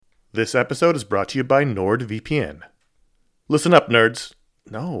This episode is brought to you by NordVPN. Listen up, nerds.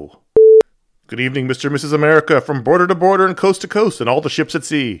 No. Good evening, Mr. and Mrs. America, from border to border and coast to coast and all the ships at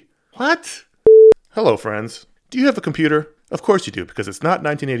sea. What? Hello, friends. Do you have a computer? Of course you do, because it's not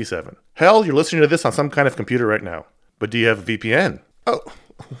 1987. Hell, you're listening to this on some kind of computer right now. But do you have a VPN? Oh,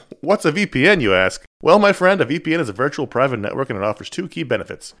 what's a VPN, you ask? Well, my friend, a VPN is a virtual private network and it offers two key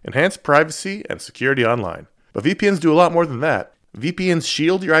benefits: enhanced privacy and security online. But VPNs do a lot more than that. VPNs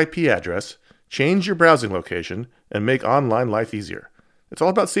shield your IP address, change your browsing location, and make online life easier. It's all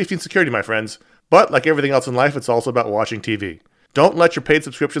about safety and security, my friends. But like everything else in life, it's also about watching TV. Don't let your paid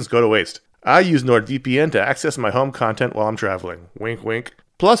subscriptions go to waste. I use NordVPN to access my home content while I'm traveling. Wink, wink.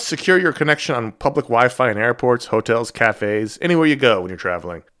 Plus, secure your connection on public Wi-Fi in airports, hotels, cafes, anywhere you go when you're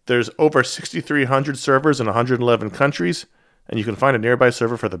traveling. There's over 6,300 servers in 111 countries, and you can find a nearby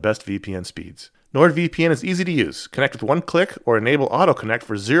server for the best VPN speeds. NordVPN is easy to use. Connect with one click or enable auto-connect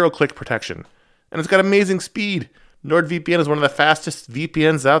for zero-click protection. And it's got amazing speed. NordVPN is one of the fastest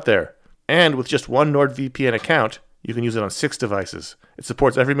VPNs out there. And with just one NordVPN account, you can use it on 6 devices. It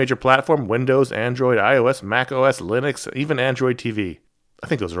supports every major platform: Windows, Android, iOS, macOS, Linux, even Android TV. I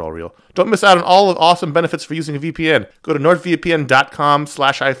think those are all real. Don't miss out on all the awesome benefits for using a VPN. Go to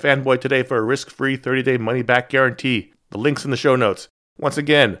nordvpn.com/ifanboy today for a risk-free 30-day money-back guarantee. The link's in the show notes. Once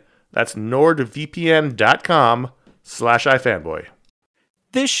again, that's nordvpn.com/ifanboy.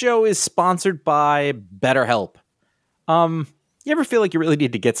 This show is sponsored by BetterHelp. You ever feel like you really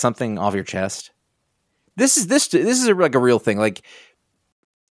need to get something off your chest? This is like a real thing. Like,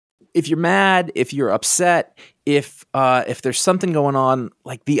 if you're mad, if you're upset, if there's something going on,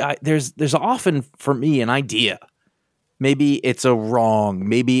 like there's often for me an idea. Maybe it's a wrong,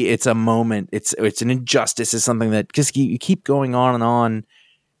 maybe it's a moment, it's an injustice, it's something that just you keep going on and on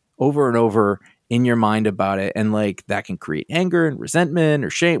over and over in your mind about it, and like that can create anger and resentment or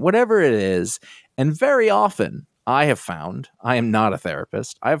shame, whatever it is. And very often I have found, I am not a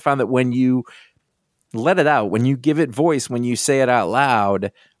therapist, I have found that when you let it out, when you give it voice, when you say it out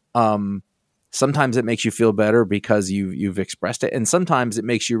loud, sometimes it makes you feel better because you've expressed it, and sometimes it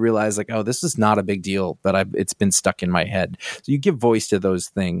makes you realize like, oh, this is not a big deal, but it's been stuck in my head. So you give voice to those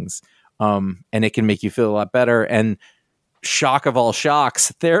things, and it can make you feel a lot better. And shock of all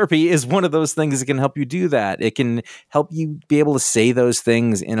shocks, therapy is one of those things that can help you do that. It can help you be able to say those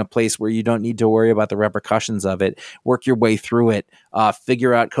things in a place where you don't need to worry about the repercussions of it, work your way through it,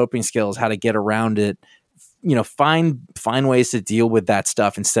 figure out coping skills, how to get around it, find ways to deal with that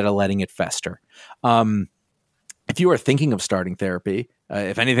stuff instead of letting it fester. If you are thinking of starting therapy,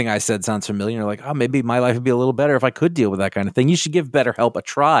 if anything I said sounds familiar, you're like, oh, maybe my life would be a little better if I could deal with that kind of thing, you should give BetterHelp a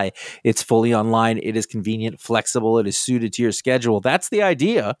try. It's fully online. It is convenient, flexible. It is suited to your schedule. That's the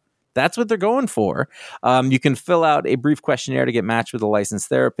idea. That's what they're going for. You can fill out a brief questionnaire to get matched with a licensed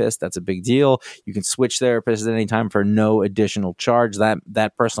therapist. That's a big deal. You can switch therapists at any time for no additional charge.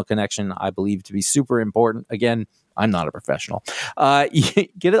 That personal connection, I believe, to be super important. Again, I'm not a professional.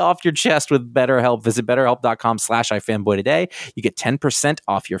 Get it off your chest with BetterHelp. Visit BetterHelp.com/ifanboy today. You get 10%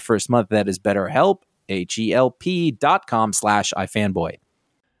 off your first month. That is BetterHelp, HELP.com/ifanboy.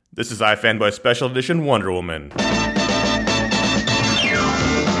 This is iFanboy Special Edition Wonder Woman.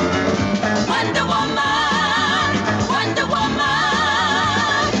 Wonder Woman, Wonder Woman.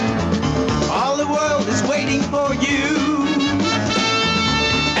 All the world is waiting for you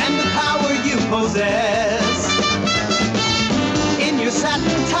and the power you possess. In your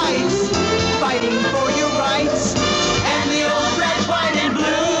satin tights, fighting for your rights and the old red, white, and blue.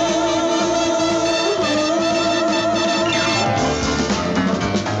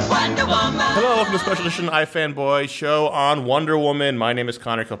 Wonder Woman. Hello, welcome to Special Edition iFanboy show on Wonder Woman. My name is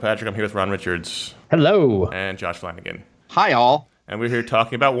Connor Kilpatrick. I'm here with Ron Richards. Hello. And Josh Flanagan. Hi, all. And we're here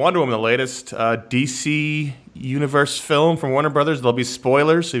talking about Wonder Woman, the latest DC Universe film from Warner Brothers. There'll be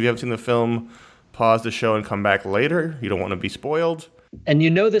spoilers, so if you haven't seen the film, pause the show and come back later. You don't want to be spoiled. And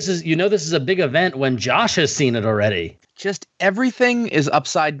this is a big event when Josh has seen it already. Just everything is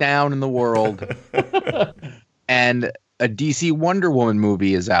upside down in the world. And a DC Wonder Woman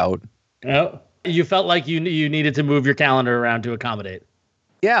movie is out. Oh, you felt like you needed to move your calendar around to accommodate.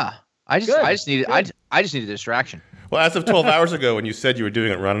 Yeah. I just needed a distraction. Well, as of 12 hours ago, when you said you were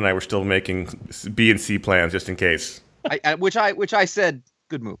doing it, Ron and I were still making B and C plans just in case. Which I said,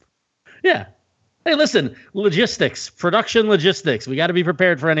 good move. Yeah. Hey, listen, production logistics. We got to be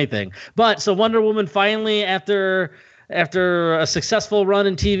prepared for anything. But so Wonder Woman finally, after a successful run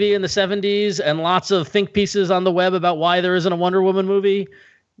in TV in the 70s and lots of think pieces on the web about why there isn't a Wonder Woman movie,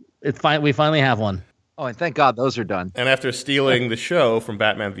 we finally have one. Oh, and thank God those are done. And after stealing the show from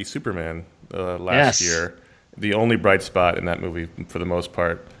Batman v Superman last year, the only bright spot in that movie, for the most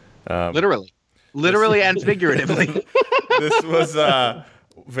part, Literally and figuratively. This was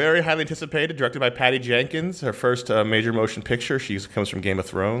very highly anticipated, directed by Patty Jenkins, her first major motion picture. She comes from Game of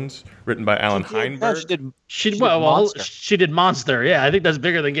Thrones, written by Alan Heinberg. She did Monster. Yeah, I think that's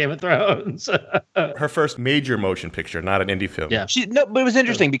bigger than Game of Thrones. Her first major motion picture, not an indie film. Yeah. But it was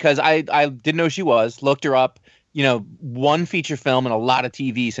interesting because I didn't know she was, looked her up, one feature film and a lot of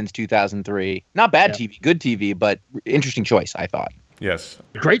TV since 2003. Not bad TV, good TV, but interesting choice, I thought. Yes.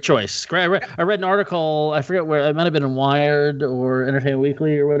 Great choice. I read an article, I forget where, it might have been in Wired or Entertainment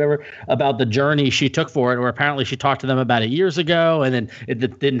Weekly or whatever, about the journey she took for it, where apparently she talked to them about it years ago and then it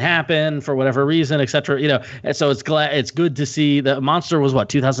didn't happen for whatever reason, etc. And so it's good to see. The Monster was what,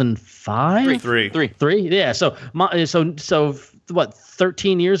 2005? Three. Yeah. So what,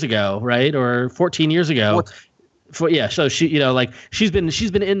 13 years ago, right? Or 14 years ago. So she, she's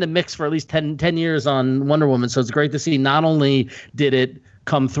been in the mix for at least 10 years on Wonder Woman. So it's great to see not only did it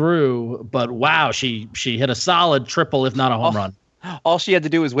come through, but wow, she hit a solid triple, if not a home run. All she had to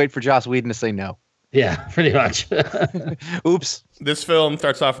do was wait for Joss Whedon to say no. Yeah, pretty much. Oops. This film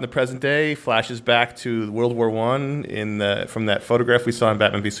starts off in the present day, flashes back to World War I from that photograph we saw in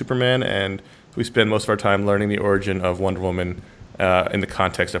Batman v Superman, and we spend most of our time learning the origin of Wonder Woman in the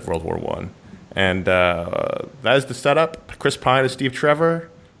context of World War I. And that is the setup. Chris Pine as Steve Trevor.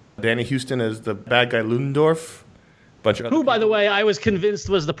 Danny Houston as the bad guy Ludendorff. Who, by the way, I was convinced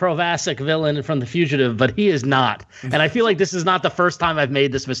was the Provasic villain from The Fugitive, but he is not. And I feel like this is not the first time I've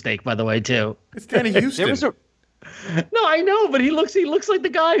made this mistake, by the way, too. It's Danny Houston. No, I know, but he looks like the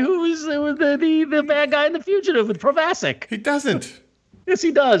guy who was the bad guy in The Fugitive with Provasic. He doesn't. Yes,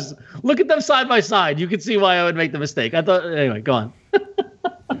 he does. Look at them side by side. You can see why I would make the mistake. Anyway, go on.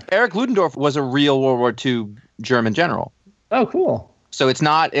 Erich Ludendorff was a real World War II German general. Oh, cool. So it's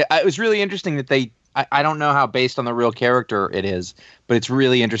not. It was really interesting that they. I don't know how based on the real character it is, but it's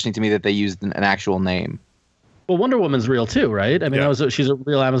really interesting to me that they used an actual name. Well, Wonder Woman's real too, right? I mean, she's a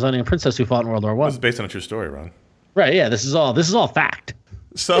real Amazonian princess who fought in World War I. This is based on a true story, Ron. Right? Yeah. This is all fact.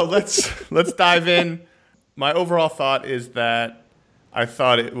 So let's dive in. My overall thought is that I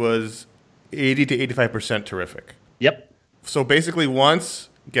thought it was 80 to 85% terrific. Yep. So basically, once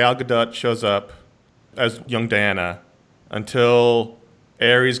Gal Gadot shows up as young Diana, until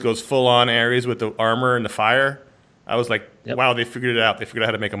Ares goes full-on Ares with the armor and the fire, I was like, wow, they figured it out. They figured out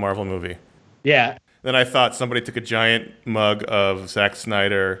how to make a Marvel movie. Yeah. Then I thought somebody took a giant mug of Zack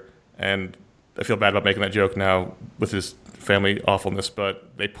Snyder, and I feel bad about making that joke now with his family awfulness, but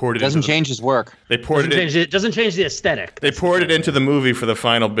they poured it doesn't change his work. They poured it doesn't change the aesthetic. They poured it into the movie for the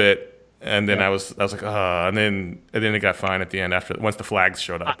final bit, and then I was like, and then it got fine at the end once the flags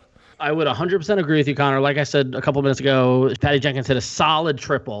showed up. I would 100% agree with you, Connor. Like I said a couple of minutes ago, Patty Jenkins hit a solid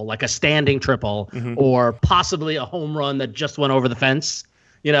triple, like a standing triple, or possibly a home run that just went over the fence,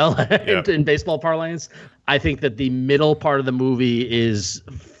 in baseball parlance. I think that the middle part of the movie is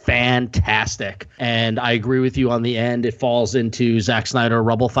fantastic. And I agree with you on the end. It falls into Zack Snyder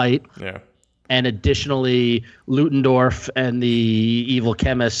rubble fight. Yeah. And additionally, Ludendorff and the evil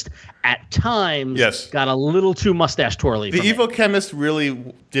chemist at times got a little too mustache twirly. The evil chemist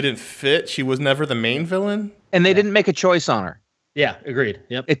really didn't fit. She was never the main villain. And they didn't make a choice on her. Yeah, agreed.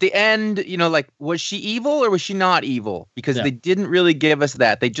 Yep. At the end, was she evil or was she not evil? Because they didn't really give us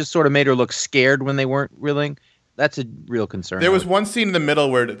that. They just sort of made her look scared when they weren't willing. That's a real concern. There was one scene in the middle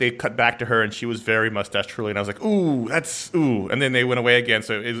where they cut back to her and she was very mustache twirly, and I was like, ooh, and then they went away again.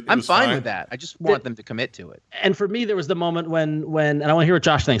 So I'm fine with that. I just want them to commit to it. And for me, there was the moment when and I want to hear what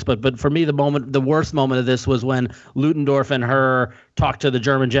Josh thinks, but for me, the worst moment of this was when Ludendorff and her talked to the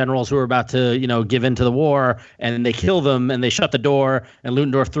German generals who were about to, give in to the war, and they kill them and they shut the door, and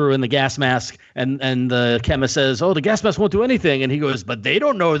Ludendorff threw in the gas mask, and the chemist says, oh, the gas mask won't do anything. And he goes, but they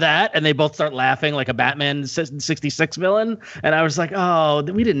don't know that. And they both start laughing like a Batman 66 villain. And I was like, oh,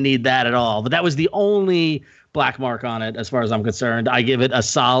 we didn't need that at all. But that was the only black mark on it as far as I'm concerned. I give it a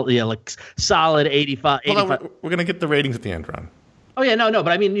solid 85. Hold on, we're going to get the ratings at the end, Ron. Oh, yeah, no,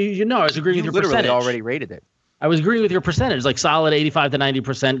 but I mean, I was agreeing with your percentage. You literally already rated it. I was agreeing with your percentage, like solid 85 to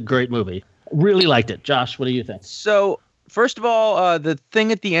 90%. Great movie. Really liked it. Josh, what do you think? So, first of all, the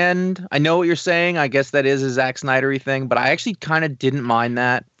thing at the end, I know what you're saying. I guess that is a Zack Snyder-y thing, but I actually kind of didn't mind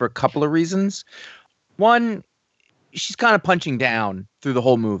that for a couple of reasons. One, she's kind of punching down through the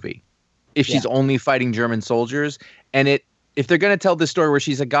whole movie if she's only fighting German soldiers. And if they're going to tell this story where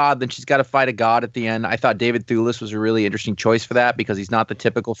she's a god, then she's got to fight a god at the end. I thought David Thewlis was a really interesting choice for that because he's not the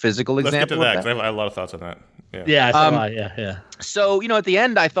typical physical example. Let's get to that because I have a lot of thoughts on that. Yeah, yeah. So, at the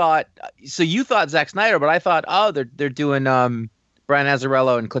end, I thought, so you thought Zack Snyder, but I thought, they're doing Brian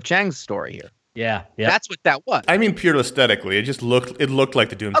Azzarello and Cliff Chang's story here. Yeah. That's what that was. I mean, pure aesthetically, it looked like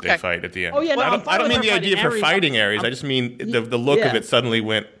the Doomsday Okay. fight at the end. Oh, yeah, no, I'm I fine don't with mean her the idea fighting for Ares. fighting Ares. I just mean the look of Yeah. it suddenly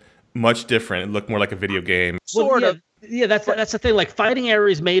went much different. It looked more like a video game. Sort of. Yeah, that's the thing. Like fighting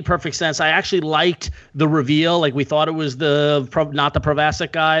Ares made perfect sense. I actually liked the reveal. Like we thought it was not the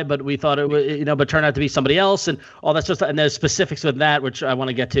Provasic guy, but we thought it was, but turned out to be somebody else, and all that stuff. And there's specifics with that, which I want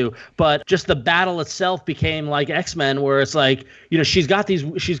to get to. But just the battle itself became like X-Men, where it's like, she's got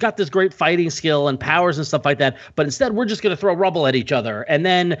this great fighting skill and powers and stuff like that. But instead, we're just going to throw rubble at each other, and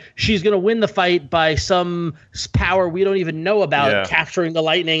then she's going to win the fight by some power we don't even know about, capturing the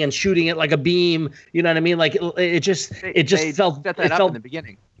lightning and shooting it like a beam. You know what I mean? Like it just felt set that up in the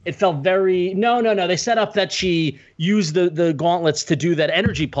beginning. It felt very no. They set up that she used the gauntlets to do that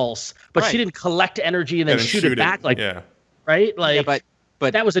energy pulse, but she didn't collect energy and then shoot it back right? Like, yeah,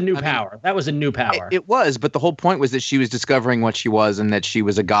 but that was a new power. That was a new power. It was, but the whole point was that she was discovering what she was and that she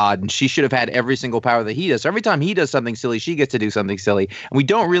was a god, and she should have had every single power that he does. So every time he does something silly, she gets to do something silly, and we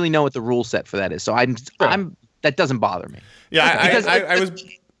don't really know what the rule set for that is. So I'm that doesn't bother me. Yeah, because I was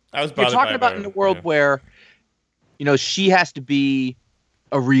bothered. You're talking by about in a world where, she has to be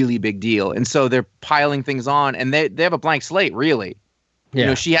a really big deal, and so they're piling things on, and they have a blank slate, really.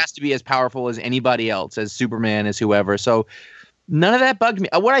 Yeah. She has to be as powerful as anybody else, as Superman, as whoever. So none of that bugged me.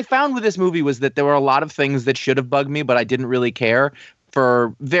 What I found with this movie was that there were a lot of things that should have bugged me, but I didn't really care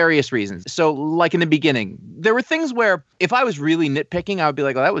for various reasons. So like in the beginning, there were things where if I was really nitpicking, I would be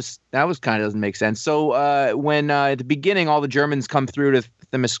like, oh, that was kind of doesn't make sense. So when at the beginning, all the Germans come through to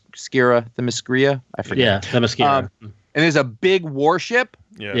Themyscira, I forget. Yeah, Themyscira. And there's a big warship.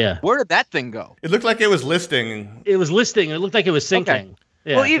 Yeah. Where did that thing go? It looked like it was listing. It was listing. It looked like it was sinking. Okay.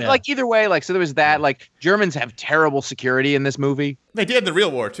 Yeah, Well, either way, so there was that. Like Germans have terrible security in this movie. They did in the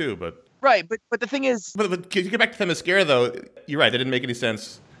real war too, but Right, but the thing is, but to get back to Themyscira though, you're right. That didn't make any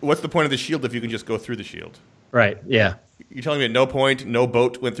sense. What's the point of the shield if you can just go through the shield? Right. Yeah. You're telling me at no point, no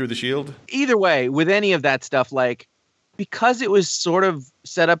boat went through the shield? either way, with any of that stuff, because it was sort of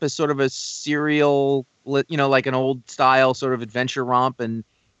set up as sort of a serial, like an old style sort of adventure romp, and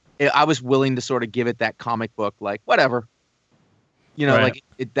I was willing to sort of give it that comic book, whatever. Right.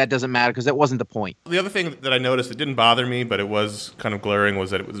 That doesn't matter because that wasn't the point. The other thing that I noticed that didn't bother me, but it was kind of glaring,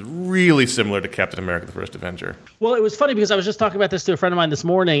 was that it was really similar to Captain America: The First Avenger. Well, it was funny because I was just talking about this to a friend of mine this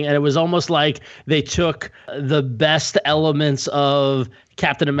morning, and it was almost like they took the best elements of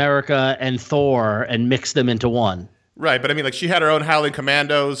Captain America and Thor and mixed them into one. Right, but I mean, she had her own Howling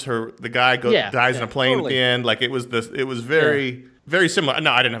Commandos. The guy dies in a plane totally. at the end. It was very, very similar.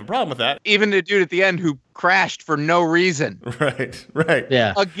 No, I didn't have a problem with that. Even the dude at the end who crashed for no reason. Right.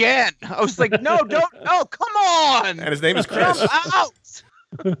 Yeah. Again, I was like, no, come on. And his name is Chris. Jump out.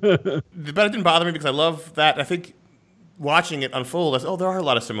 But it didn't bother me because I love that. I think watching it unfold, there are a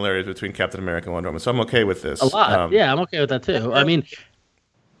lot of similarities between Captain America and Wonder Woman, so I'm okay with this. A lot. Yeah, I'm okay with that too. I mean,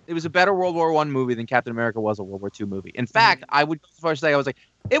 it was a better World War I movie than Captain America was a World War II movie. In fact, I would go as far as say, I was like,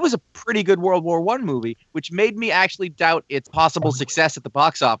 it was a pretty good World War I movie, which made me actually doubt its possible success at the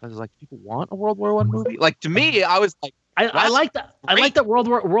box office. I was like, people want a World War I movie? To me, I was like, I like that. I like that World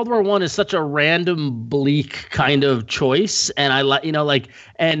War I is such a random, bleak kind of choice, and I like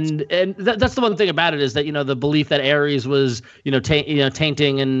and that's the one thing about it is that the belief that Ares was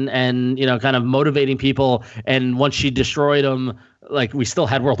tainting and kind of motivating people, and once she destroyed them, we still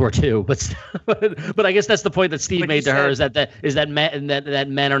had World War II, but I guess that's the point that Steve made to her is that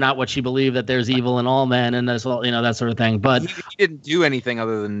men are not what she believed, that there's evil in all men, and that's all that sort of thing. But he didn't do anything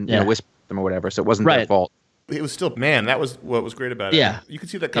other than whisper them or whatever, so it wasn't their fault. It was still, that was what was great about it. Yeah. You could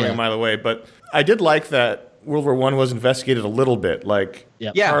see that coming a mile away, but I did like that World War I was investigated a little bit.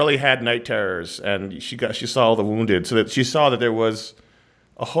 Charlie had night terrors, and she saw all the wounded, so that she saw that there was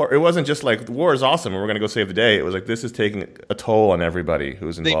a horror. It wasn't just the war is awesome and we're going to go save the day. It was this is taking a toll on everybody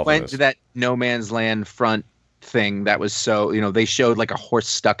who's involved They in went this. to that no man's land front thing that was so, they showed a horse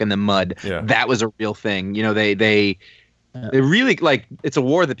stuck in the mud. Yeah. That was a real thing. They really it's a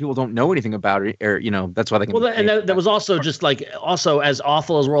war that people don't know anything about, or that's why they can. Well, and that was also just also as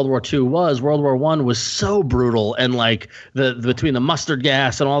awful as World War II was. World War I was so brutal, and the between the mustard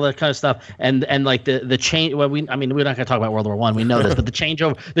gas and all that kind of stuff, and the change. Well, we're not going to talk about World War I. We know this, but the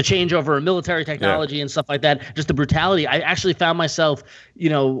changeover in military technology and stuff like that, just the brutality. I actually found myself,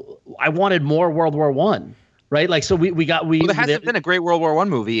 I wanted more World War I. Right, so we there hasn't been a great World War I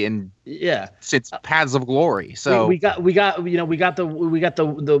movie since Paths of Glory. So we got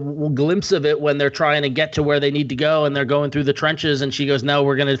the glimpse of it when they're trying to get to where they need to go, and they're going through the trenches, and she goes, "No,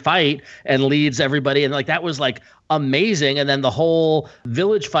 we're going to fight," and leads everybody, and that was amazing. And then the whole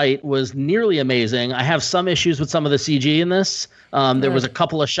village fight was nearly amazing. I have some issues with some of the CG in this. There was a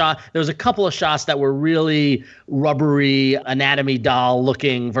couple of shots that were really rubbery, anatomy doll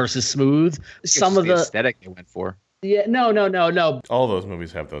looking versus smooth. Some of the aesthetic they went for. Yeah, no. All those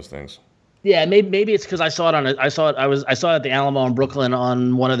movies have those things. Yeah, maybe it's because I saw it I saw it at the Alamo in Brooklyn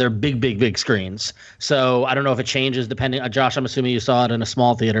on one of their big screens. So I don't know if it changes depending. Josh, I'm assuming you saw it in a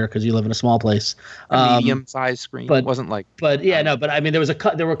small theater because you live in a small place. A medium-sized screen. But it wasn't like. But yeah, no. But I mean, there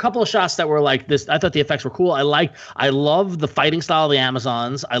were a couple of shots that were like this. I thought the effects were cool. I love the fighting style of the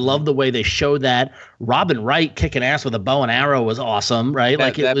Amazons. I love the way they showed that. Robin Wright kicking ass with a bow and arrow was awesome, right?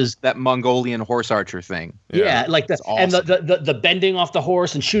 It was that Mongolian horse archer thing. Yeah, like that, awesome. And the bending off the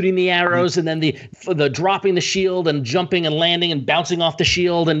horse and shooting the arrows, and then the dropping the shield and jumping and landing and bouncing off the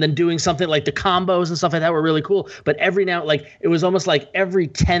shield, and then doing something like the combos and stuff like that were really cool. But it was almost like every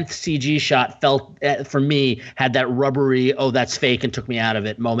 10th CG shot felt for me had that rubbery, oh that's fake and took me out of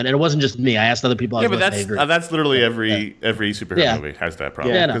it moment. And it wasn't just me. I asked other people. Yeah, but that's literally every superhero movie has that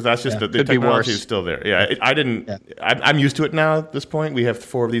problem because that's just the technology is still there. Yeah, I'm used to it now at this point. We have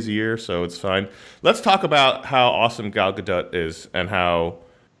 4 of these a year, so it's fine. Let's talk about how awesome Gal Gadot is and how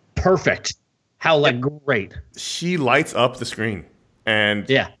perfect, how great. She lights up the screen, and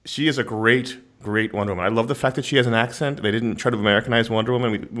she is a great Wonder Woman. I love the fact that she has an accent. They didn't try to Americanize Wonder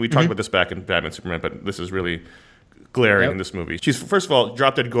Woman. We talked about this back in Batman Superman, but this is really glaring in this movie. She's, first of all,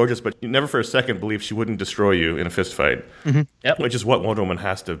 drop dead gorgeous, but you never for a second believe she wouldn't destroy you in a fist fight, which is what Wonder Woman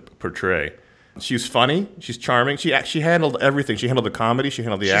has to portray. She's funny. She's charming. She handled everything. She handled the comedy. She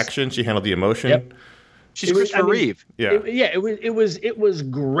handled the action. She handled the emotion. Yep. She's Christopher Reeve. It was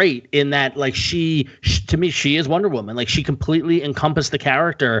great in that, like, to me, she is Wonder Woman. Like, she completely encompassed the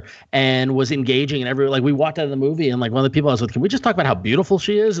character and was engaging and like, we walked out of the movie and like one of the people I was with, can we just talk about how beautiful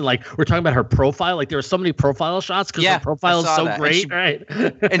she is? And like, we're talking about her profile. Like, there were so many profile shots because her profile is so great.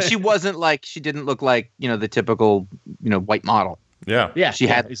 And she wasn't like, she didn't look like, the typical, white model. Yeah. She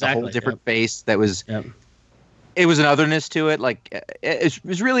had a whole different face that was, it was an otherness to it. Like, it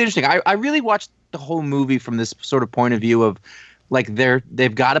was really interesting. I really watched the whole movie from this sort of point of view of like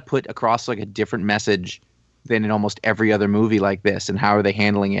they've got to put across like a different message than in almost every other movie like this, and how are they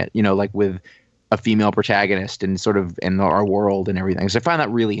handling it, like with a female protagonist and sort of in our world and everything. So I find that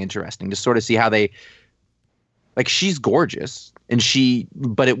really interesting to sort of see how they, like, she's gorgeous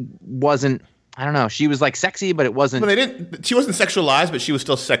but it wasn't, I don't know. She was like sexy, but it wasn't. Well, she wasn't sexualized, but she was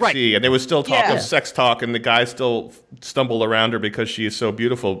still sexy, and there was still talk of sex talk, and the guys still stumble around her because she is so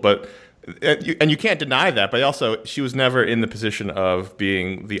beautiful. But you can't deny that. But also, she was never in the position of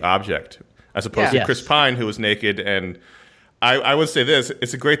being the object, as opposed to Chris Pine, who was naked. And I would say this: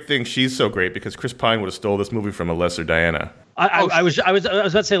 it's a great thing she's so great because Chris Pine would have stole this movie from a lesser Diana. I was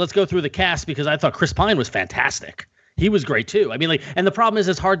about to say, let's go through the cast because I thought Chris Pine was fantastic. He was great too. I mean, like, and the problem is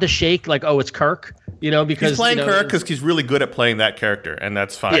it's hard to shake like, oh, it's Kirk, because he's playing Kirk because he's really good at playing that character, and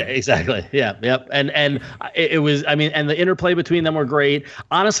that's fine. Yeah, exactly. Yeah, yep. And it was. I mean, and the interplay between them were great.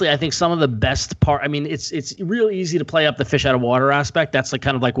 Honestly, I think some of the best part. I mean, it's real easy to play up the fish out of water aspect. That's like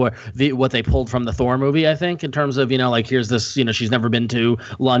kind of like what they pulled from the Thor movie, I think, in terms of like here's this, she's never been to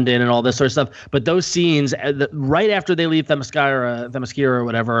London and all this sort of stuff. But those scenes right after they leave Themyscira or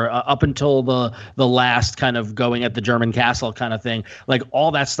whatever, up until the last kind of going at the German castle kind of thing, like all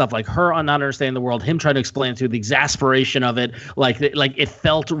that stuff, like her on not understanding the world, him trying to explain to the exasperation of it, like it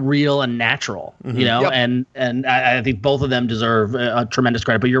felt real and natural, and I think both of them deserve tremendous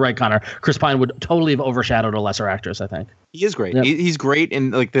credit. But you're right, Connor. Chris Pine would totally have overshadowed a lesser actress, I think. He is great. Yep. He's great,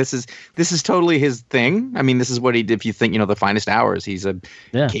 and like this is totally his thing. I mean, this is what he did. If you think the finest hours, he's a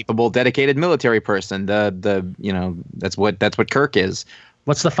capable, dedicated military person. That's what Kirk is.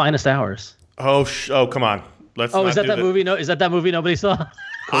 What's the finest hours? Oh, come on. Let's. Oh, is that movie? No, is that movie nobody saw?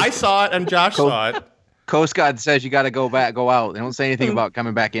 I saw it and Josh saw it. Coast Guard says you got to go out. They don't say anything about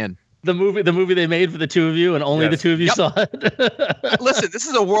coming back in. The movie they made for the two of you, and only the two of you saw it. Listen, this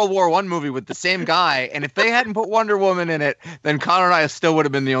is a World War I movie with the same guy, and if they hadn't put Wonder Woman in it, then Connor and I still would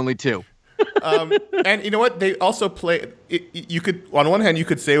have been the only two. And you know what? They also play. You could, on one hand, you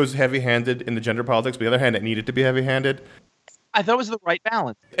could say it was heavy-handed in the gender politics. But on the other hand, it needed to be heavy-handed. I thought it was the right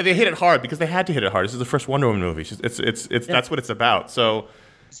balance. And they hit it hard because they had to hit it hard. This is the first Wonder Woman movie. It's that's what it's about. So,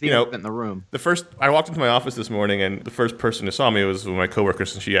 in the room. I walked into my office this morning, and the first person who saw me was one of my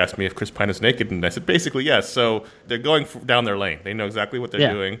coworkers, and she asked me if Chris Pine is naked, and I said basically yes. So they're going down their lane. They know exactly what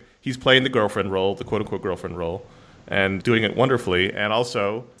they're doing. He's playing the girlfriend role, the quote unquote girlfriend role, and doing it wonderfully. And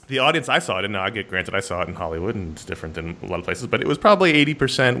also, the audience I saw it in, now I saw it in Hollywood, and it's different than a lot of places, but it was probably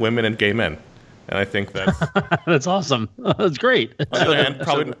 80% women and gay men. And I think that's That's awesome. That's great. and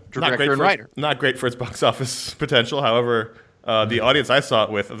probably director and writer. not great for its box office potential. However, the audience I saw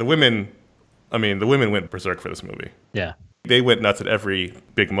it with, the women went berserk for this movie. Yeah. They went nuts at every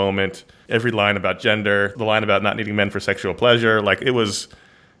big moment, every line about gender, the line about not needing men for sexual pleasure. Like it was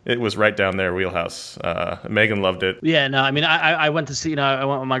right down their wheelhouse. Megan loved it. Yeah, no, I mean, I went to see, I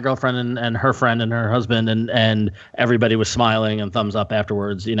went with my girlfriend and her friend and her husband, and everybody was smiling and thumbs up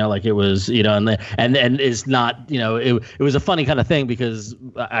afterwards, like it was, and it's not, it was a funny kind of thing because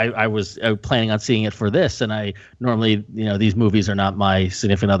I was planning on seeing it for this, and I normally, these movies are not my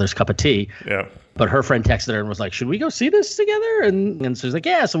significant other's cup of tea. Yeah. But her friend texted her and was like, "Should we go see this together?" And so she's like,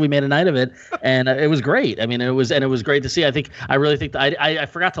 "Yeah." So we made a night of it, and it was great. I mean, it was great to see. I really think that I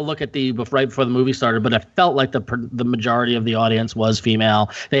forgot to look at right before the movie started, but I felt like the majority of the audience was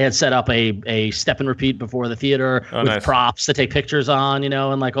female. They had set up a step and repeat before the theater with nice. props to take pictures on,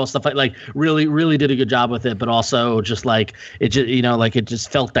 and like all stuff like really did a good job with it. But also just like it just it just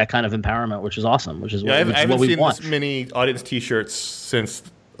felt that kind of empowerment, which is awesome. Which is I what haven't we seen want. this many audience T-shirts since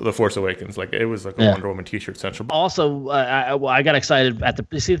The Force Awakens. Like it was like a Wonder Woman T-shirt central. Also, I got excited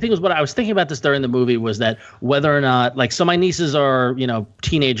the thing was, what I was thinking about this during the movie was that whether or not, so my nieces are,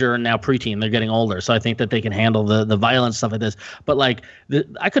 teenager and now preteen, they're getting older. So I think that they can handle the violence stuff like this. But I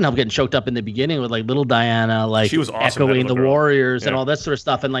couldn't help getting choked up in the beginning with little Diana, She was awesome, echoing that the little girl. Warriors and Yeah. all that sort of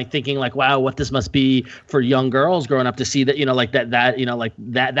stuff. And thinking wow, what this must be for young girls growing up to see that,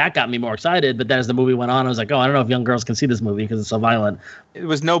 that got me more excited. But then as the movie went on, I was like, oh, I don't know if young girls can see this movie because it's so violent. It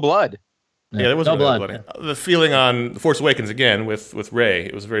was no blood. Yeah, there was no no blood. blood. The feeling on The Force Awakens again with Rey,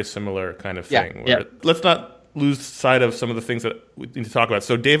 it was a very similar kind of Yeah, thing. yeah. Let's not lose sight of some of the things that we need to talk about.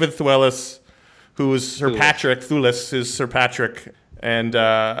 So David Thewlis, who was Sir Patrick, Thewlis is Sir Patrick, and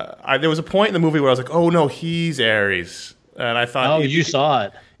there was a point in the movie where I was like, oh no, he's Ares, and I thought, Oh, you saw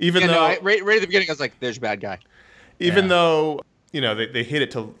it. even Yeah, though no, right at the beginning, I was like, "There's your bad guy." even though they hit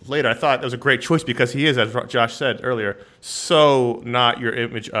it till later, I thought that was a great choice because he is, as Josh said earlier, so not your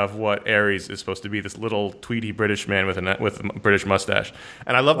image of what Ares is supposed to be, this little tweedy British man with a British mustache.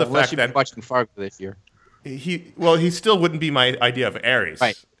 And I love the Unless fact you've that been watching Fargo this year. he still wouldn't be my idea of Ares.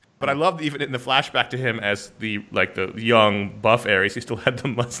 Right. But I loved even in the flashback to him as the young buff Ares, he still had the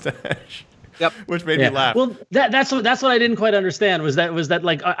mustache. Yep. Which made me laugh. Well, that's what I didn't quite understand was that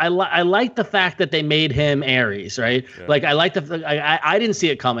I like the fact that they made him Ares, right? Yeah. Like I like I didn't see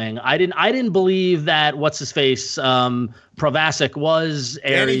it coming. I didn't believe that what's his face Provasic was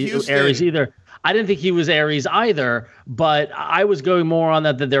Ares either. I didn't think he was Ares either, but I was going more on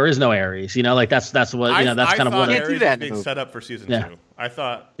that there is no Ares. That's what that's kind of what I Can't thought do that Ares in was the being movie. set up for season 2. I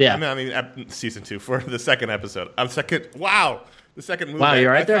thought, Yeah. I mean, season 2 for the second episode. The second movie. Wow,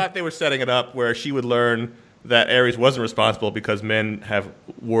 you're right I there? thought they were setting it up where she would learn that Ares wasn't responsible because men have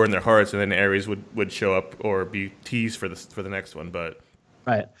war in their hearts, and then Ares would show up or be teased for the next one. But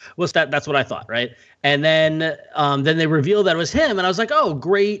Right. Well, that's what I thought, right? And then they revealed that it was him, and I was like, "Oh,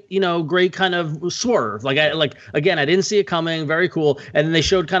 great! Great kind of swerve." Again, I didn't see it coming. Very cool. And then they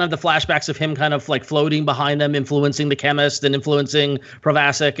showed kind of the flashbacks of him kind of floating behind them, influencing the chemist and influencing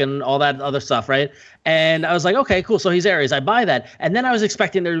Provasic and all that other stuff, right? And I was like, okay, cool. So he's Ares. I buy that. And then I was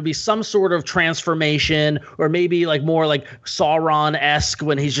expecting there to be some sort of transformation, or maybe more like Sauron-esque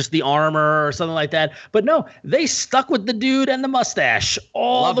when he's just the armor or something like that. But no, they stuck with the dude and the mustache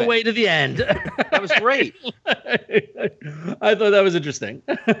all Love the it. way to the end. That was great. I thought that was interesting.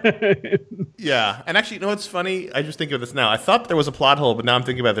 yeah, and actually, what's funny? I just think of this now. I thought there was a plot hole, but now I'm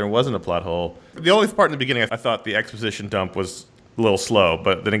thinking about there wasn't a plot hole. The only part in the beginning, I thought the exposition dump was a little slow,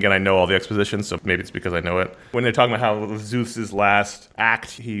 but then again, I know all the exposition, so maybe it's because I know it. When they're talking about how Zeus's last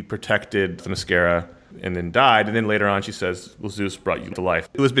act, he protected the Mascara and then died, and then later on she says, well, Zeus brought you to life.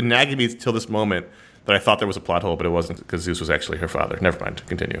 It was been nagging me till this moment that I thought there was a plot hole, but it wasn't, because Zeus was actually her father. Never mind,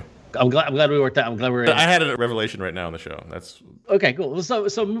 continue. I'm glad we worked out. I'm glad we're I had a revelation right now on the show. That's okay, cool.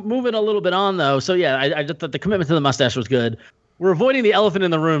 So moving a little bit on though. So yeah, I just thought the commitment to the mustache was good. We're avoiding the elephant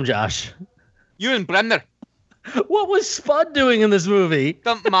in the room, Josh. Ewan Bremner. What was Spud doing in this movie?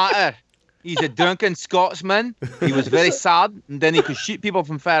 Doesn't matter. He's a drunken Scotsman. He was very sad, and then he could shoot people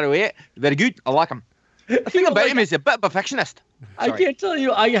from far away. Very good. I like him. The thing about him is he's a bit of a perfectionist. I can't tell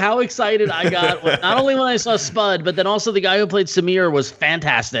you how excited I got. Not only when I saw Spud, but then also the guy who played Samir was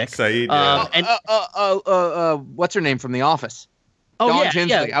fantastic. Saeed, yeah. What's her name from The Office? Oh Dawn yeah,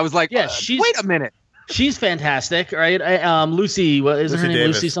 Tinsley. yeah. I was like, Yeah, wait a minute. She's fantastic, right? Lucy, what is her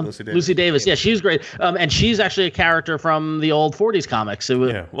name? Davis. Lucy Davis. Yeah, she's great. And she's actually a character from the old 40s comics.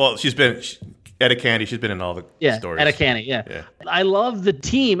 Yeah, well, Etta Candy. She's been in all the stories. Etta Candy. Yeah, I love the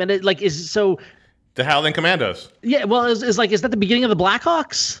team, and it is so. The Howling Commandos. Yeah, well, is that the beginning of the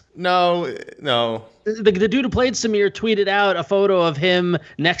Blackhawks? No. The dude who played Samir tweeted out a photo of him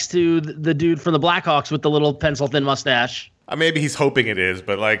next to the dude from the Blackhawks with the little pencil-thin mustache. Maybe he's hoping it is,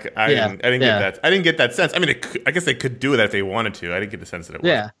 but like I didn't get that. I didn't get that sense. I mean, I guess they could do that if they wanted to. I didn't get the sense that it was.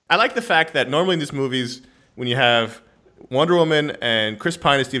 Yeah. I like the fact that normally in these movies, when you have Wonder Woman and Chris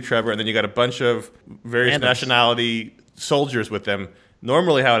Pine and Steve Trevor, and then you got a bunch of various nationality soldiers with them.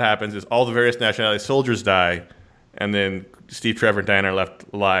 Normally, how it happens is all the various nationality soldiers die, and then Steve Trevor and Diana are left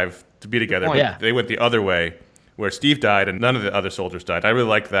alive to be together. But they went the other way, where Steve died and none of the other soldiers died. I really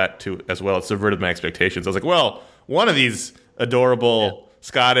liked that too, as well. It subverted my expectations. I was like, well, one of these adorable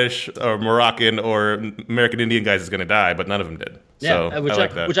Scottish or Moroccan or American Indian guys is going to die, but none of them did. Yeah, so which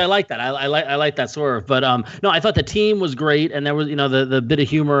I like that. I like that swerve. But no, I thought the team was great, and there was the bit of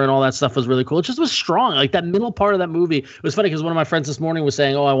humor and all that stuff was really cool. It just was strong. Like that middle part of that movie. It was funny because one of my friends this morning was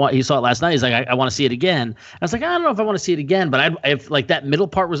saying, he saw it last night. He's like, I want to see it again. I was like, I don't know if I want to see it again, but if like that middle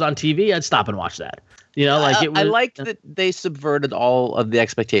part was on TV, I'd stop and watch that. It was, I liked that they subverted all of the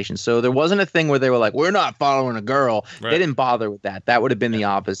expectations. So there wasn't a thing where they were like, we're not following a girl. Right. They didn't bother with that. That would have been the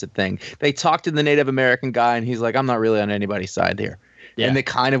opposite thing. They talked to the Native American guy, and he's like, I'm not really on anybody's side here. Yeah. And they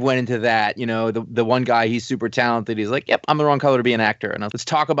kind of went into that, the one guy, he's super talented. He's like, yep, I'm the wrong color to be an actor. And let's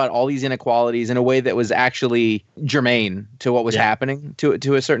talk about all these inequalities in a way that was actually germane to what was happening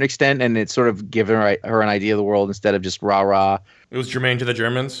to a certain extent. And it's sort of given her an idea of the world instead of just rah-rah. It was germane to the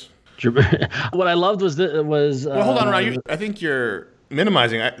Germans. What I loved was well, hold on, Ron. I think you're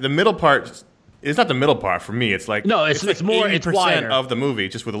minimizing the middle part. It's not the middle part for me. It's like it's more 80% of the movie,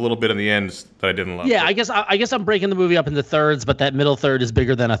 just with a little bit in the end that I didn't love. Yeah, I guess I'm breaking the movie up into thirds, but that middle third is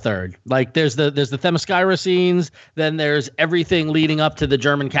bigger than a third. Like there's the Themyscira scenes, then there's everything leading up to the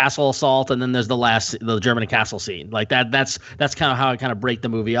German castle assault, and then there's the German castle scene. Like that's kind of how I kind of break the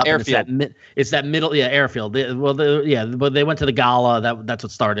movie up. Airfield. And it's that middle, airfield. But they went to the gala. That's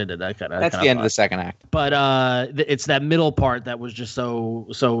what started it. That's the end of the second act. But it's that middle part that was just so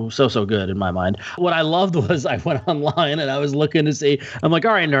good in my mind. What I loved was I went online and I was looking to see. I'm like,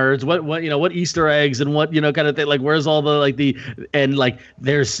 all right, nerds, what Easter eggs and what kind of thing. Like, where's all the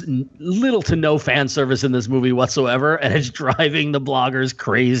there's little to no fan service in this movie whatsoever, and it's driving the bloggers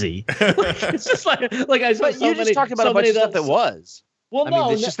crazy. It's just like I saw. But you just talked about a bunch of stuff that was.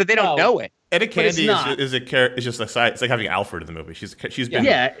 Well, it's just that they don't know it. Etta Candy is just a side. It's like having Alfred in the movie. She's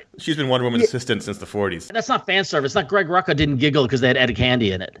been Wonder Woman's assistant since the 40s. That's not fan service. It's not Greg Rucka didn't giggle because they had Etta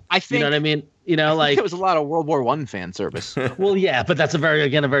Candy in it. I think, you know what I mean. I think it was a lot of World War I fan service. Well, yeah, but that's a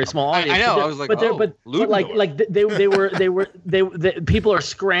very small audience. I know. I was like, but people are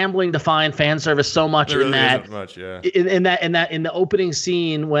scrambling to find fan service so much there in really that. Isn't much, yeah. In the opening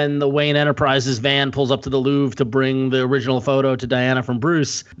scene when the Wayne Enterprises van pulls up to the Louvre to bring the original photo to Diana from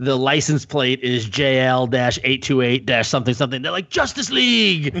Bruce, the license plate is JL-828- something something. They're like Justice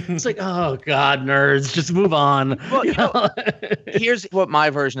League. It's like, oh God, nerds, just move on. Well, here's what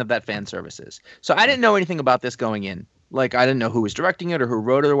my version of that fan service is. So I didn't know anything about this going in. Like, I didn't know who was directing it or who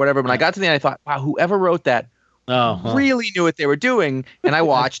wrote it or whatever. When I got to the end, I thought, wow, whoever wrote that really knew what they were doing. And I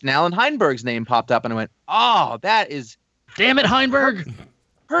watched, and Alan Heinberg's name popped up, and I went, oh, that is... Damn it, Heinberg!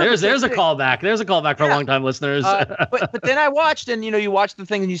 There's a callback. There's a callback for long-time listeners. But then I watched, and, you watch the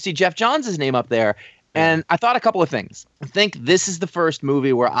thing, and you see Jeff Johns' name up there. And I thought a couple of things. I think this is the first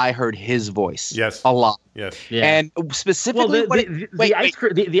movie where I heard his voice a lot. Yes. Yeah. And specifically,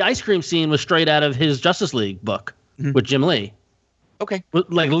 the ice cream scene was straight out of his Justice League book with Jim Lee. Okay.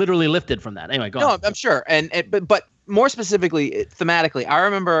 Like literally lifted from that. Anyway, go on. No, I'm sure. But more specifically, thematically, I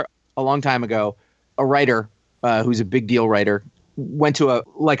remember a long time ago, a writer who's a big deal writer went to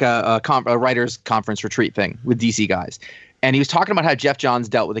a writers conference retreat thing with DC guys. And he was talking about how Jeff Johns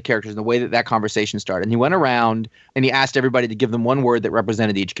dealt with the characters and the way that conversation started. And he went around and he asked everybody to give them one word that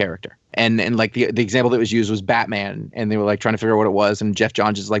represented each character. And like the example that was used was Batman. And they were like trying to figure out what it was. And Jeff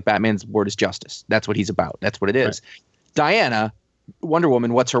Johns is like, Batman's word is justice. That's what he's about. That's what it is. Right. Diana, Wonder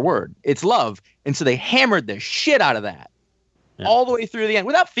Woman, what's her word? It's love. And so they hammered the shit out of that. All the way through the end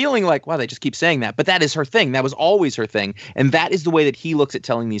without feeling like, wow, they just keep saying that. But that is her thing. That was always her thing. And that is the way that he looks at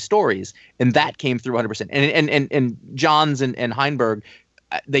telling these stories. And that came through 100%. And Johns and Heinberg,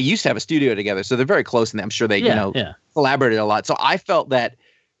 they used to have a studio together. So they're very close. And I'm sure they, collaborated a lot. So I felt that,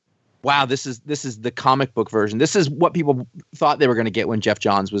 wow, this is the comic book version. This is what people thought they were going to get when Jeff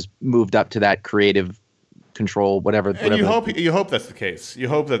Johns was moved up to that creative control, whatever. And you hope that's the case. You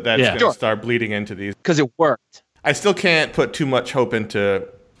hope that's going to start bleeding into these. Because it worked. I still can't put too much hope into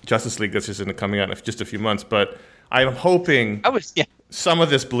Justice League that's just coming out in just a few months, but I'm hoping some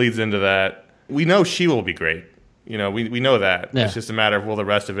of this bleeds into that. We know she will be great. We know that. Yeah. It's just a matter of will the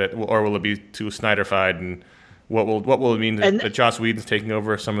rest of it, or will it be too Snyder-fied, and what will it mean that Joss Whedon's taking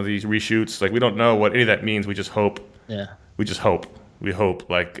over some of these reshoots? Like, we don't know what any of that means. We just hope. Yeah. We just hope. We hope,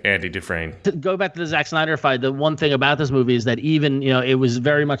 like Andy Dufresne. To go back to the Zack Snyder fight, the one thing about this movie is that even, it was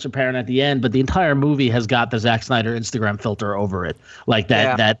very much apparent at the end, but the entire movie has got the Zack Snyder Instagram filter over it. Like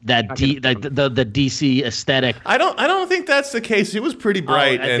the DC aesthetic. I don't think that's the case. It was pretty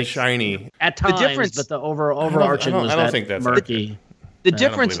bright and shiny. At times, but the overarching was murky. The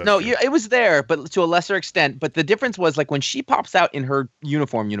difference, it was there, but to a lesser extent. But the difference was like when she pops out in her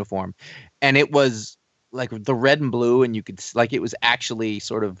uniform, and it was like the red and blue, and you could like it was actually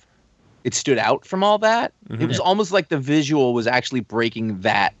sort of it stood out from all that. Mm-hmm. It was almost like the visual was actually breaking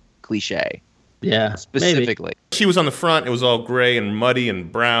that cliche. Yeah, specifically. Maybe. She was on the front. It was all gray and muddy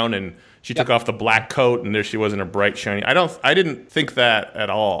and brown, and she took off the black coat, and there she was in her bright shiny. I didn't think that at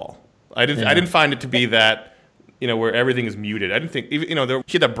all. I didn't find it to be that. Where everything is muted. I didn't think even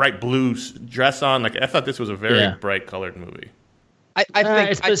she had that bright blue dress on. Like I thought this was a very bright colored movie. I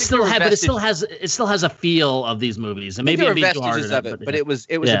think it still has a feel of these movies, and maybe there were vestiges of it, but it was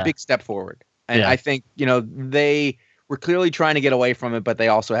a big step forward. And I think they were clearly trying to get away from it, but they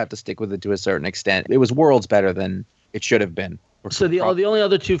also have to stick with it to a certain extent. It was worlds better than it should have been. So the only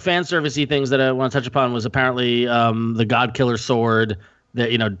other two fan servicey things that I want to touch upon was apparently the God Killer sword. That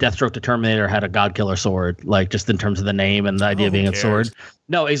Deathstroke the Terminator had a God Killer sword, like just in terms of the name and the idea of being a sword.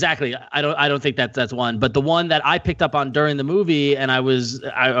 No, exactly. I don't think that's one. But the one that I picked up on during the movie, and I was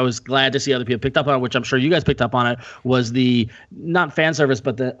glad to see other people picked up on, which I'm sure you guys picked up on it, was the not fan service,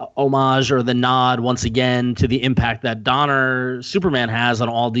 but the homage or the nod once again to the impact that Donner Superman has on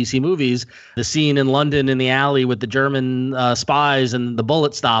all DC movies. The scene in London in the alley with the German spies and the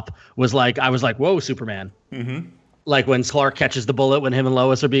bullet stop was like, I was like, whoa, Superman. Mm-hmm. Like when Clark catches the bullet when him and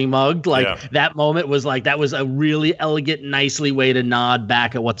Lois are being mugged, that moment was like that was a really elegant, nicely way to nod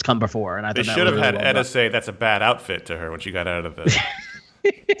back at what's come before. And I they thought should have really had Etta say that's a bad outfit to her when she got out of the.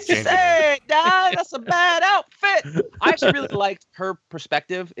 Hey, Dad, that's a bad outfit. I actually really liked her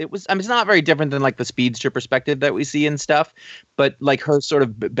perspective. It's not very different than like the speedster perspective that we see and stuff, but like her sort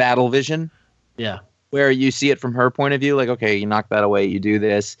of battle vision. Yeah, where you see it from her point of view, like okay, you knock that away, you do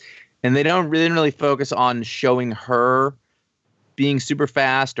this. And they didn't really focus on showing her being super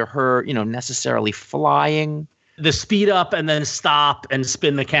fast or her, necessarily flying. The speed up and then stop and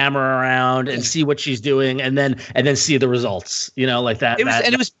spin the camera around and see what she's doing and then see the results, like that.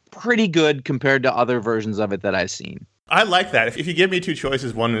 It was pretty good compared to other versions of it that I've seen. I like that. If you give me two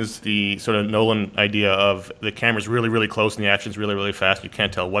choices, one is the sort of Nolan idea of the camera's really, really close and the action's really, really fast. You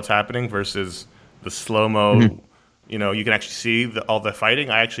can't tell what's happening versus the slow-mo. Mm-hmm. You can actually see all the fighting.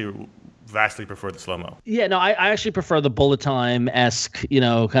 I actually vastly prefer the slow-mo. Yeah, no, I actually prefer the bullet time-esque,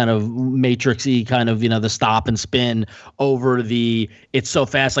 kind of Matrix-y kind of, the stop and spin over the it's so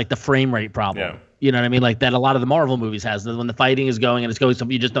fast, like the frame rate problem. Yeah. You know what I mean? Like that a lot of the Marvel movies has when the fighting is going and it's going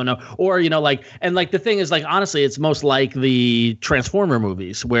something you just don't know. Or, the thing is like, honestly, it's most like the Transformer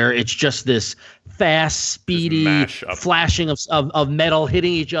movies where it's just this fast, speedy flashing of metal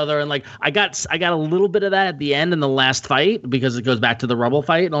hitting each other. And like, I got a little bit of that at the end in the last fight because it goes back to the Rubble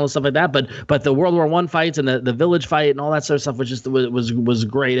fight and all the stuff like that. But the World War I fights and the Village fight and all that sort of stuff was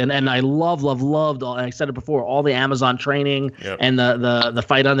great. And I loved all, and I said it before, all the Amazon training and the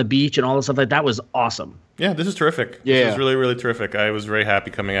fight on the beach and all the stuff like that was awesome. Yeah, this is terrific. Yeah. This is really, really terrific. I was very happy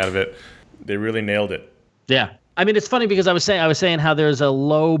coming out of it. They really nailed it. Yeah. I mean, it's funny because I was saying how there's a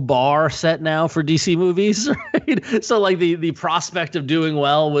low bar set now for DC movies, right? So like the prospect of doing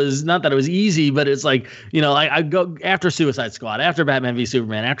well was not that it was easy, but it's like, I go after Suicide Squad, after Batman v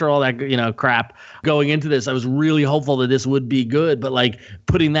Superman, after all that, crap going into this, I was really hopeful that this would be good, but like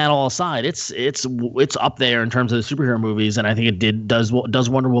putting that all aside, it's up there in terms of the superhero movies. And I think it does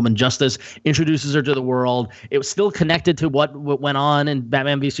Wonder Woman justice, introduces her to the world. It was still connected to what went on in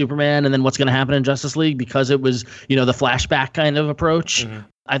Batman v Superman and then what's going to happen in Justice League because it was, the flashback kind of approach. Mm-hmm.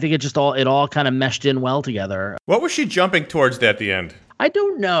 I think it all kind of meshed in well together. What was she jumping towards at the end? I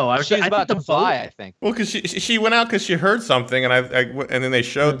don't know. She was about to fly, I think. Well, because she went out because she heard something, and and then they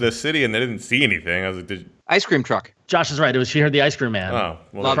showed the city, and they didn't see anything. I was like, ice cream truck. Josh is right. She heard the ice cream man. Oh,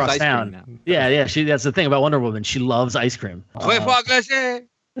 well, across town. Yeah. That's the thing about Wonder Woman. She loves ice cream. All right,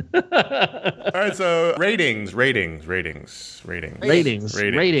 so ratings.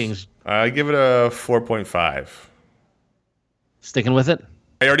 I give it a 4.5. Sticking with it?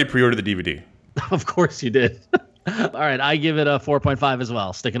 I already pre-ordered the DVD. Of course you did. All right, I give it a 4.5 as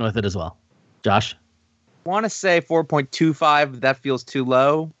well. Sticking with it as well. Josh? I want to say 4.25. That feels too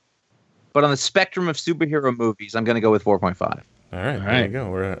low. But on the spectrum of superhero movies, I'm going to go with 4.5. All right, there right. you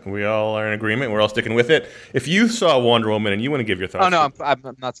go. We all are in agreement. We're all sticking with it. If you saw Wonder Woman and you want to give your thoughts, Oh no,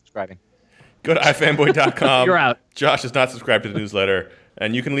 I'm not subscribing. go to ifanboy.com. You're out. Josh is not subscribed to the newsletter.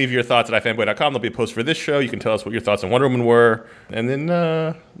 And you can leave your thoughts at ifanboy.com. There'll be a post for this show. You can tell us what your thoughts on Wonder Woman were. And then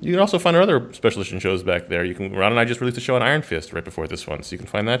you can also find our other special edition shows back there. Ron and I just released a show on Iron Fist right before this one, so you can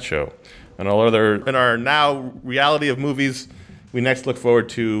find that show. And all other in our now reality of movies, we next look forward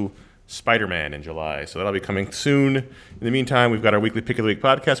to Spider-Man in July. So that'll be coming soon. In the meantime, we've got our weekly Pick of the Week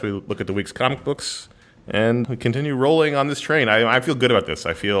podcast. We look at the week's comic books, and we continue rolling on this train. I feel good about this.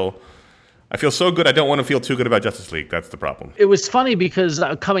 I feel so good. I don't want to feel too good about Justice League. That's the problem. It was funny because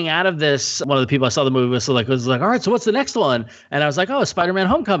coming out of this, one of the people I saw the movie was like, all right, so what's the next one? And I was like, oh, Spider-Man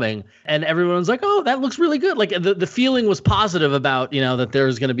Homecoming. And everyone was like, oh, that looks really good. Like the feeling was positive about, that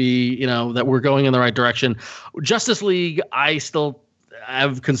there's going to be, that we're going in the right direction. Justice League, I still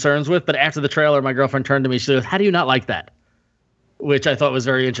have concerns with, but after the trailer, my girlfriend turned to me, she goes, how do you not like that? Which I thought was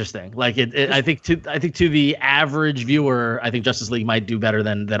very interesting. Like I think to the average viewer, I think Justice League might do better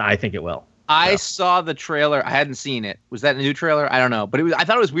than I think it will. I saw the trailer. I hadn't seen it. Was that a new trailer? I don't know. But I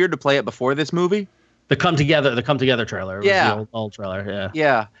thought it was weird to play it before this movie. The Come Together trailer. It was Yeah. the old trailer. Yeah.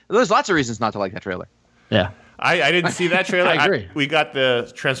 Yeah. There's lots of reasons not to like that trailer. Yeah. I didn't see that trailer. I agree. We got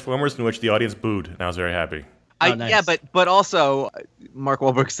the Transformers in which the audience booed, and I was very happy. Nice. Yeah, but also Mark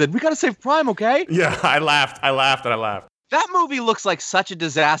Wahlberg said, we got to save Prime, okay? Yeah, I laughed. That movie looks like such a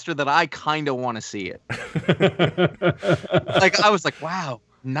disaster that I kind of want to see it. Like, I was like, wow,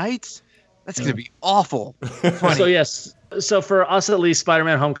 Knights? That's going to be awful. Funny. So yes. So for us at least,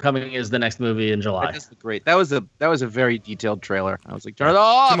 Spider-Man Homecoming is the next movie in July. That's great. That was a very detailed trailer. I was like, turn it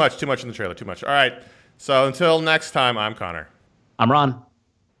off. Too much in the trailer. Too much. All right. So until next time, I'm Connor. I'm Ron.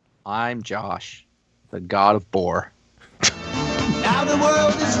 I'm Josh, the god of Boar. Now the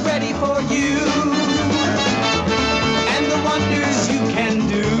world is ready for